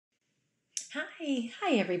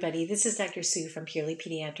Hi everybody. This is Dr. Sue from Purely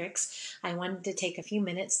Pediatrics. I wanted to take a few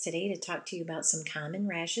minutes today to talk to you about some common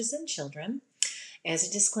rashes in children. As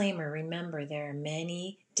a disclaimer, remember there are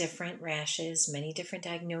many different rashes, many different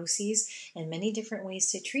diagnoses, and many different ways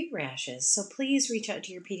to treat rashes. So please reach out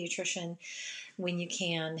to your pediatrician when you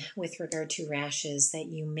can with regard to rashes that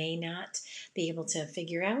you may not be able to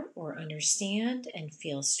figure out or understand and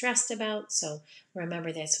feel stressed about. So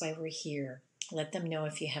remember, that's why we're here. Let them know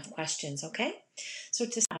if you have questions, okay? So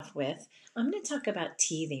to start off with, I'm going to talk about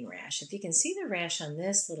teething rash. If you can see the rash on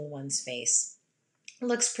this little one's face, it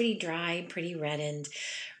looks pretty dry, pretty reddened,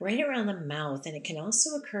 right around the mouth, and it can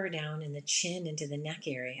also occur down in the chin into the neck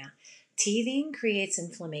area. Teething creates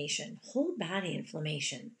inflammation, whole body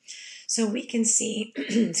inflammation. So we can see,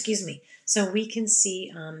 excuse me,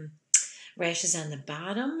 rashes on the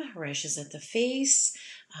bottom, rashes at the face,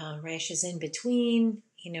 rashes in between,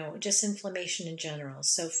 just inflammation in general.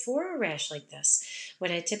 So for a rash like this,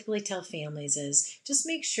 what I typically tell families is just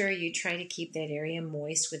make sure you try to keep that area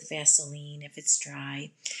moist with Vaseline if it's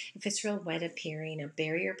dry. If it's real wet appearing, a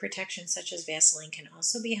barrier protection such as Vaseline can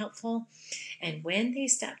also be helpful. And when they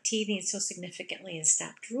stop teething so significantly and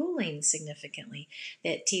stop drooling significantly,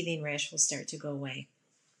 that teething rash will start to go away.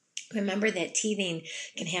 Remember that teething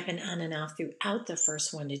can happen on and off throughout the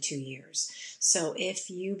first 1 to 2 years. So if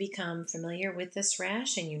you become familiar with this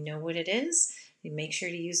rash and you know what it is, you make sure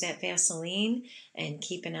to use that Vaseline and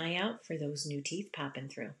keep an eye out for those new teeth popping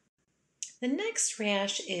through. The next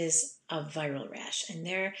rash is a viral rash, and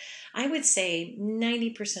I would say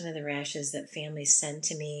 90% of the rashes that families send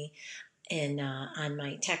to me on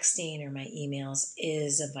my texting or my emails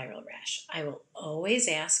is a viral rash. I will always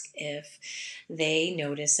ask if they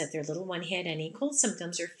notice that their little one had any cold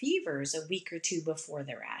symptoms or fevers a week or two before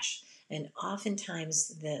the rash. And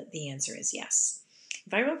oftentimes the answer is yes.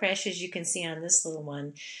 Viral rashes you can see on this little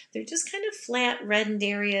one, they're just kind of flat, reddened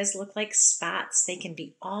areas, look like spots. They can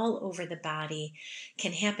be all over the body,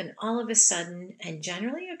 can happen all of a sudden, and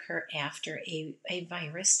generally occur after a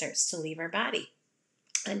virus starts to leave our body.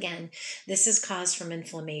 Again, this is caused from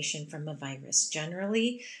inflammation from a virus.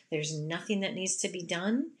 Generally, there's nothing that needs to be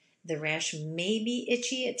done. The rash may be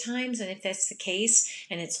itchy at times, and if that's the case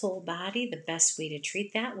and it's whole body, the best way to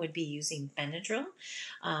treat that would be using Benadryl.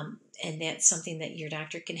 And that's something that your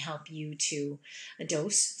doctor can help you to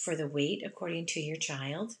dose for the weight according to your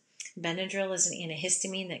child. Benadryl is an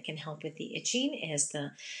antihistamine that can help with the itching as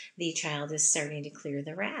the child is starting to clear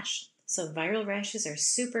the rash. So viral rashes are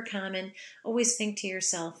super common. Always think to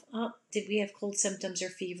yourself, oh, did we have cold symptoms or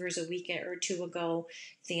fevers a week or two ago?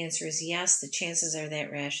 If the answer is yes, the chances are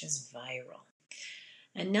that rash is viral.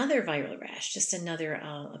 Another viral rash, just another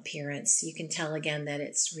appearance. You can tell again that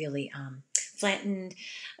it's really flattened,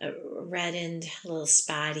 reddened, a little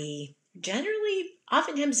spotty. Generally,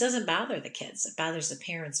 oftentimes doesn't bother the kids. It bothers the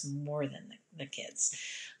parents more than the kids.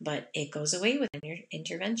 But it goes away with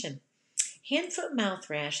intervention. Hand, foot, mouth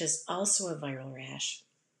rash is also a viral rash.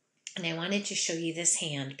 And I wanted to show you this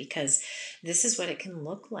hand because this is what it can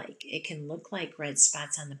look like. It can look like red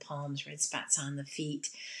spots on the palms, red spots on the feet.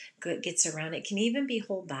 It gets around. It can even be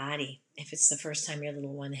whole body if it's the first time your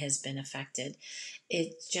little one has been affected.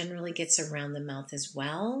 It generally gets around the mouth as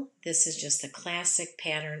well. This is just a classic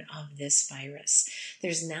pattern of this virus.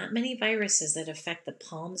 There's not many viruses that affect the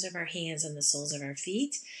palms of our hands and the soles of our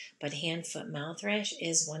feet, but hand, foot, mouth rash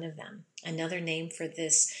is one of them. Another name for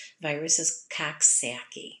this virus is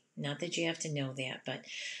Coxsackie. Not that you have to know that, but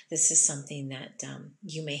this is something that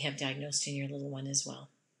you may have diagnosed in your little one as well.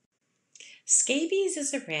 Scabies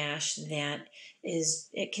is a rash that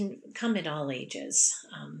it can come at all ages,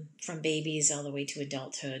 from babies all the way to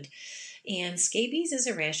adulthood. And scabies is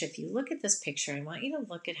a rash, if you look at this picture, I want you to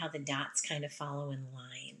look at how the dots kind of follow in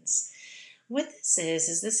lines. What this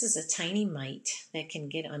is this is a tiny mite that can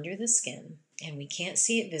get under the skin, and we can't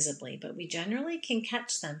see it visibly, but we generally can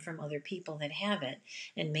catch them from other people that have it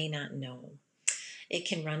and may not know. It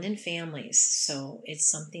can run in families, so it's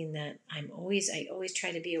something that I always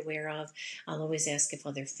try to be aware of. I'll always ask if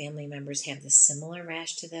other family members have the similar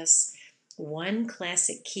rash to this. One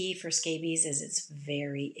classic key for scabies is it's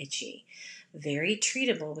very itchy, very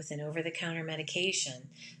treatable with an over-the-counter medication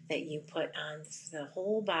that you put on the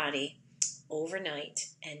whole body overnight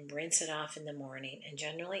and rinse it off in the morning, and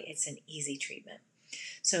generally it's an easy treatment.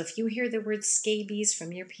 So if you hear the word scabies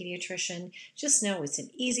from your pediatrician, just know it's an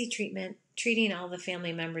easy treatment. Treating all the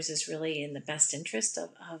family members is really in the best interest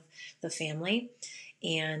of the family,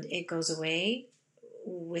 and it goes away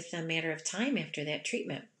with a matter of time after that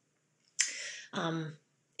treatment.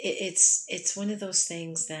 It's one of those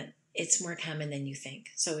things that it's more common than you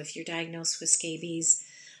think. So if you're diagnosed with scabies,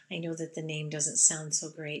 I know that the name doesn't sound so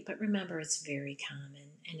great, but remember it's very common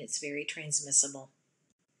and it's very transmissible.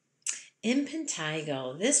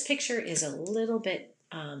 Impetigo. This picture is a little bit,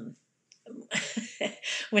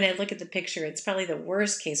 when I look at the picture, it's probably the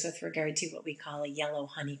worst case with regard to what we call a yellow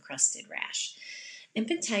honey-crusted rash.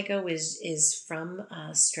 Impetigo is from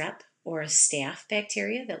strep or a staph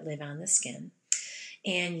bacteria that live on the skin.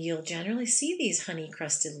 And you'll generally see these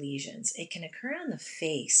honey-crusted lesions. It can occur on the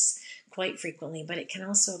face quite frequently, but it can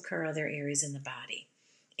also occur other areas in the body.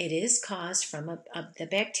 It is caused from the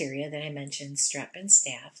bacteria that I mentioned, strep and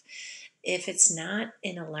staph. If it's not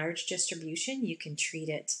in a large distribution, you can treat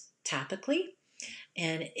it topically.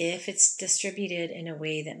 And if it's distributed in a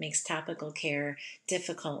way that makes topical care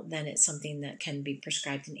difficult, then it's something that can be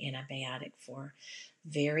prescribed an antibiotic for.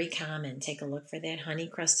 Very common. Take a look for that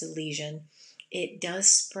honey-crusted lesion. It does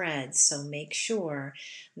spread, so make sure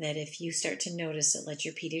that if you start to notice it, let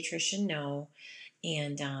your pediatrician know,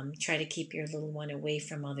 and try to keep your little one away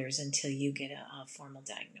from others until you get a formal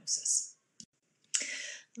diagnosis.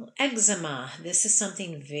 Eczema. This is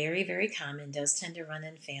something very, very common, does tend to run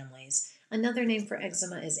in families. Another name for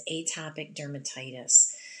eczema is atopic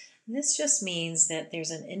dermatitis. This just means that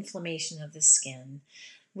there's an inflammation of the skin.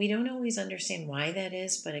 We don't always understand why that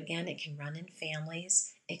is, but again, it can run in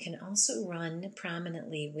families. It can also run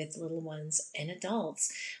prominently with little ones and adults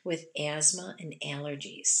with asthma and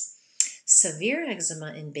allergies. Severe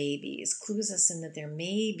eczema in babies clues us in that there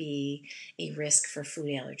may be a risk for food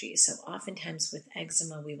allergies. So oftentimes with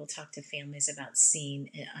eczema, we will talk to families about seeing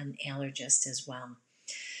an allergist as well.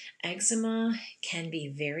 Eczema can be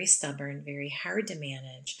very stubborn, very hard to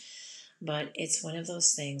manage, but it's one of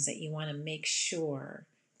those things that you want to make sure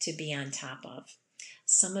to be on top of.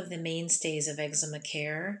 Some of the mainstays of eczema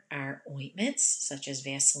care are ointments, such as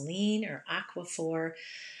Vaseline or Aquaphor,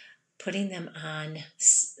 putting them on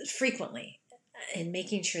frequently and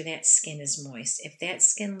making sure that skin is moist. If that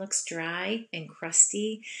skin looks dry and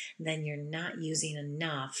crusty, then you're not using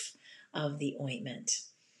enough of the ointment.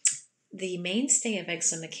 The mainstay of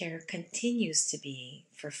eczema care continues to be,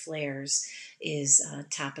 for flares, is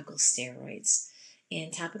topical steroids.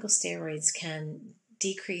 And topical steroids can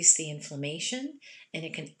decrease the inflammation, and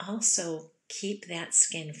it can also keep that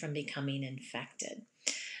skin from becoming infected.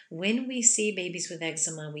 When we see babies with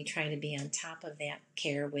eczema, we try to be on top of that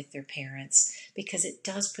care with their parents because it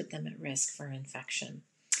does put them at risk for infection.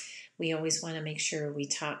 We always want to make sure we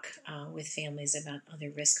talk with families about other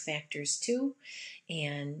risk factors too,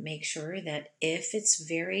 and make sure that if it's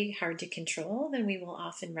very hard to control, then we will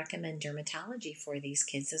often recommend dermatology for these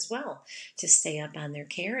kids as well to stay up on their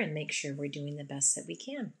care and make sure we're doing the best that we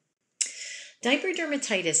can. Diaper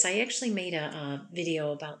dermatitis. I actually made a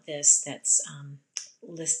video about this that's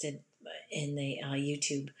listed in the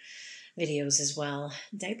YouTube videos as well.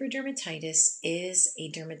 Diaper dermatitis is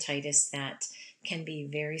a dermatitis that can be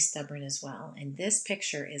very stubborn as well. And this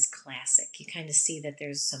picture is classic. You kind of see that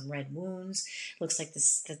there's some red wounds. Looks like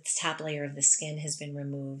the top layer of the skin has been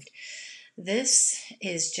removed. This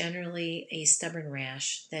is generally a stubborn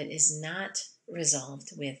rash that is not resolved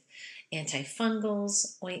with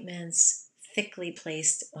antifungals, ointments, thickly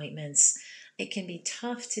placed ointments. It can be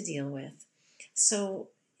tough to deal with. So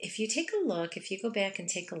if you go back and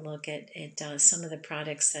take a look at some of the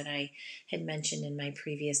products that I had mentioned in my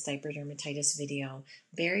previous diaper dermatitis video,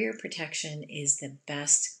 barrier protection is the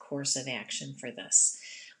best course of action for this.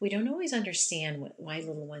 We don't always understand why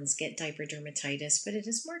little ones get diaper dermatitis, but it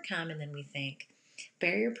is more common than we think.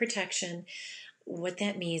 Barrier protection, what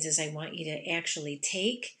that means is I want you to actually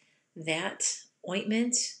take that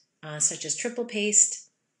ointment, such as triple paste,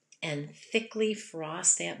 and thickly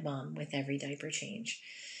frost that bum with every diaper change.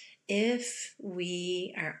 If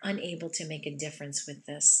we are unable to make a difference with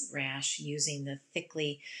this rash using the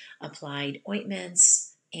thickly applied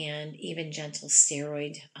ointments and even gentle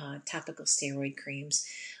topical steroid creams,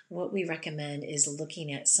 what we recommend is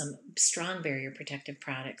looking at some strong barrier protective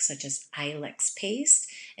products such as Ilex paste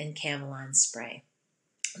and Cavalon spray.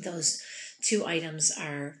 Those two items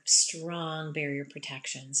are strong barrier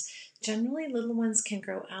protections. Generally, little ones can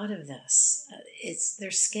grow out of this. Their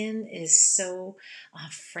skin is so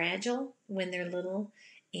fragile when they're little,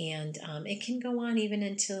 and it can go on even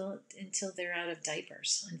until they're out of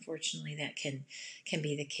diapers. Unfortunately, that can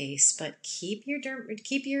be the case. But keep your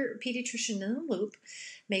pediatrician in the loop.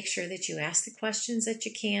 Make sure that you ask the questions that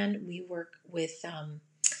you can. We work with.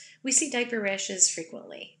 We see diaper rashes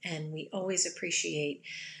frequently, and we always appreciate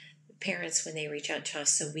parents when they reach out to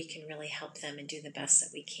us so we can really help them and do the best that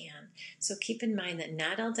we can. So keep in mind that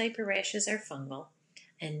not all diaper rashes are fungal,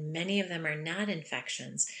 and many of them are not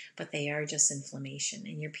infections, but they are just inflammation,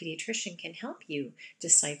 and your pediatrician can help you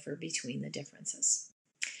decipher between the differences.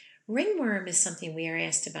 Ringworm is something we are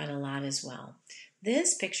asked about a lot as well.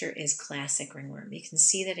 This picture is classic ringworm. You can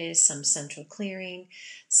see that it is some central clearing,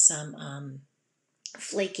 some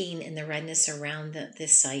flaking and the redness around the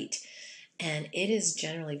site, and it is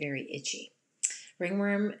generally very itchy.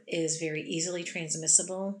 Ringworm is very easily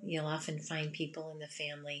transmissible. You'll often find people in the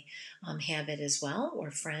family have it as well,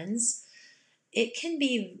 or friends. It can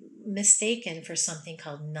be mistaken for something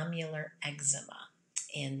called nummular eczema,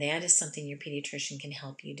 and that is something your pediatrician can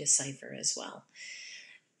help you decipher as well.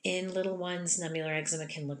 In little ones, nummular eczema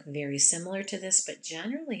can look very similar to this, but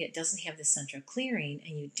generally it doesn't have the central clearing,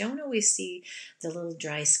 and you don't always see the little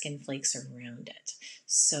dry skin flakes around it.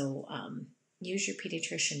 So use your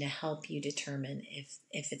pediatrician to help you determine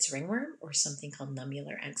if it's ringworm or something called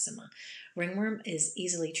nummular eczema. Ringworm is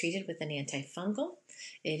easily treated with an antifungal.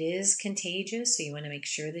 It is contagious, so you want to make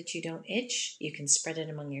sure that you don't itch. You can spread it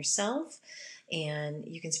among yourself, and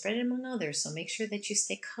you can spread it among others, so make sure that you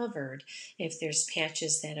stay covered if there's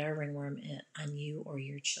patches that are ringworm on you or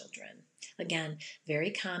your children. Again,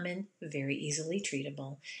 very common, very easily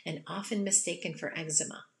treatable, and often mistaken for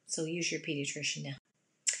eczema, so use your pediatrician now.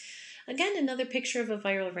 Again, another picture of a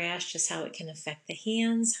viral rash, just how it can affect the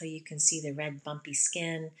hands, how you can see the red bumpy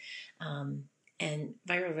skin, and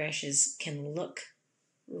viral rashes can look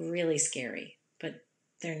really scary, but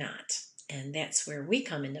they're not. And that's where we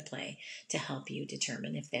come into play to help you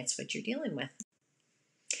determine if that's what you're dealing with.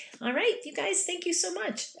 All right, you guys, thank you so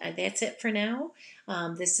much. That's it for now.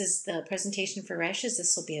 This is the presentation for rashes.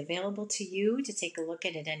 This will be available to you to take a look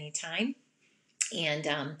at any time. And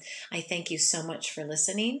I thank you so much for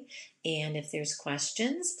listening. And if there's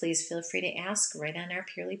questions, please feel free to ask right on our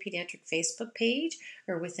Purely Pediatric Facebook page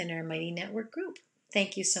or within our Mighty Network group.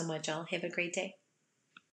 Thank you so much, all. Have a great day.